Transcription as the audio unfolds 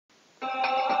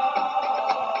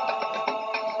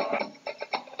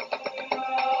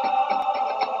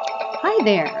Hi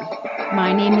there,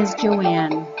 my name is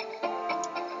Joanne.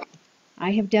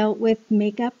 I have dealt with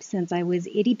makeup since I was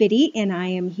itty bitty, and I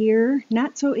am here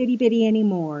not so itty bitty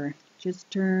anymore. Just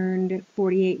turned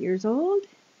 48 years old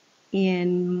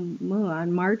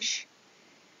on March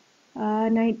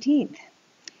 19th.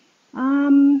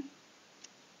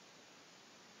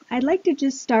 I'd like to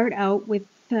just start out with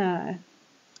the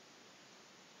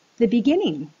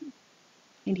beginning.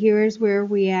 And here's where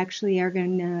we actually are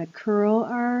going to curl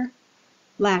our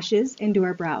lashes and do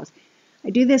our brows.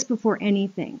 I do this before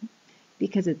anything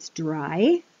because it's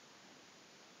dry.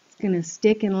 It's going to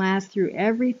stick and last through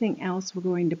everything else we're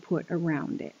going to put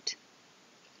around it.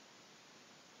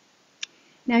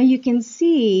 Now you can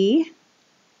see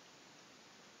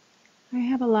I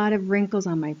have a lot of wrinkles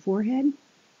on my forehead,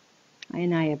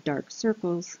 and I have dark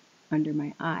circles under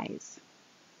my eyes.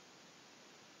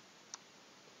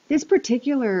 This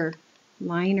particular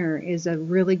liner is a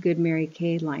really good Mary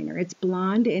Kay liner. It's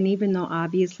blonde, and even though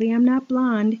obviously I'm not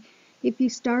blonde, if you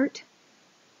start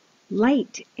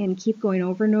light and keep going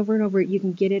over and over and over, you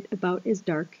can get it about as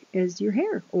dark as your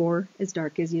hair or as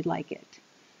dark as you'd like it.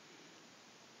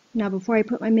 Now before I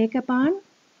put my makeup on,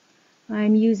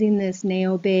 I'm using this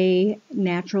Neobae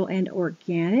Natural and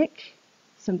Organic.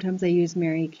 Sometimes I use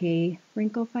Mary Kay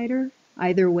Wrinkle Fighter.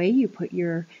 Either way, you put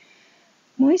your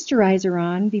moisturizer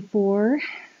on before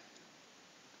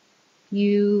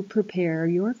you prepare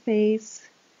your face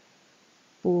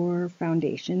for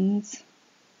foundations.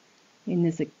 In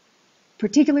this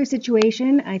particular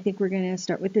situation, I think we're going to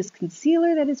start with this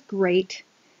concealer that is great,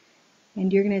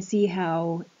 and you're going to see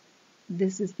how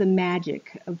this is the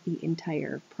magic of the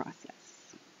entire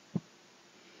process.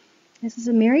 This is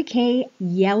a Mary Kay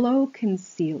Yellow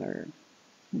Concealer.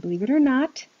 Believe it or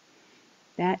not,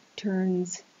 that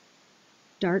turns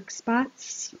dark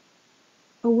spots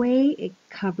away. It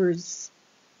covers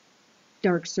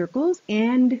dark circles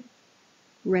and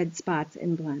red spots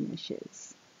and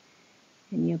blemishes.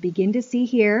 And you'll begin to see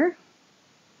here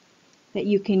that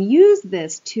you can use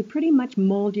this to pretty much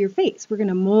mold your face. We're going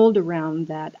to mold around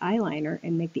that eyeliner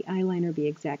and make the eyeliner be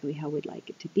exactly how we'd like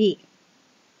it to be.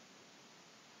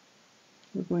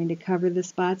 We're going to cover the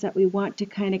spots that we want to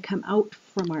kind of come out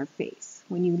from our face.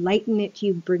 When you lighten it,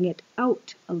 you bring it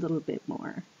out a little bit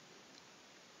more.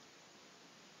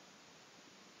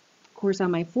 Of course,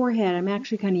 on my forehead, I'm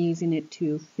actually kind of using it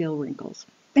to fill wrinkles.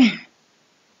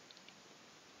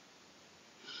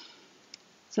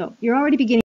 So you're already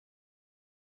beginning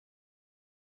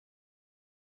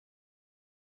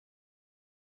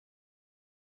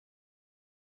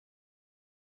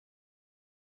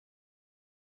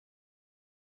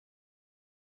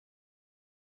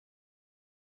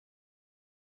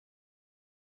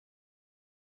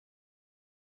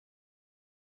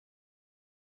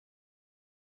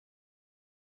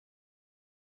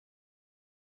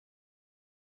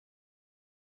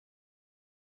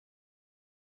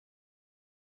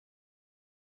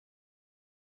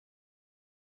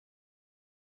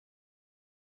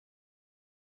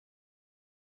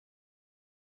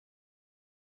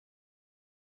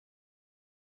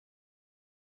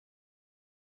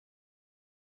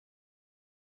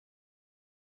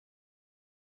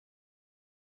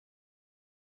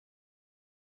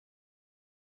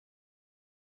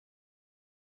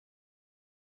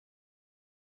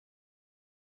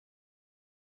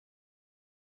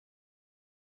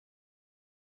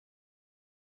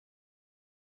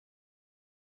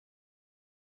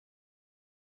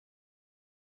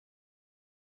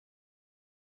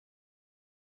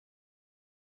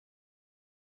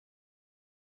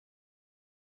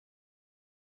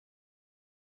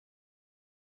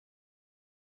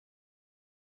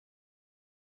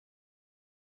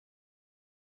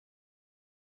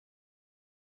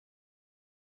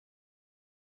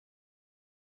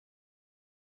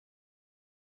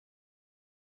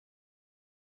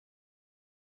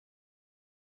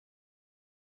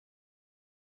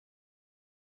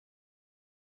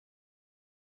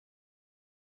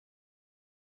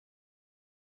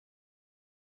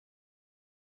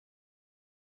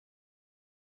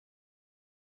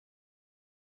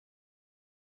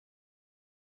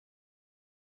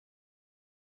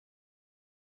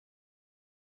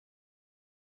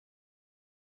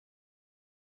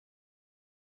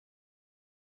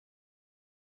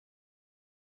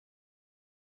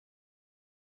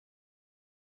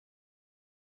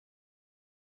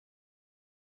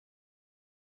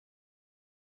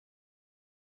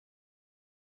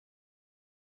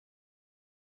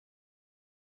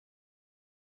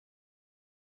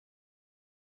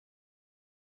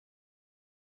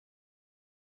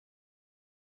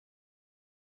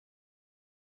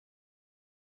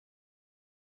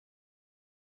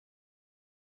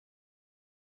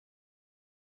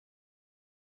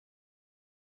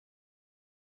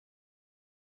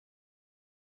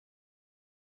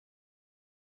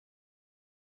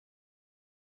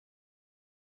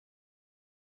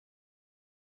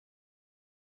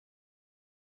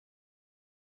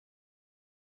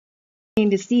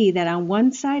to see that on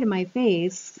one side of my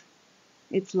face,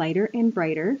 it's lighter and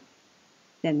brighter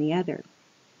than the other.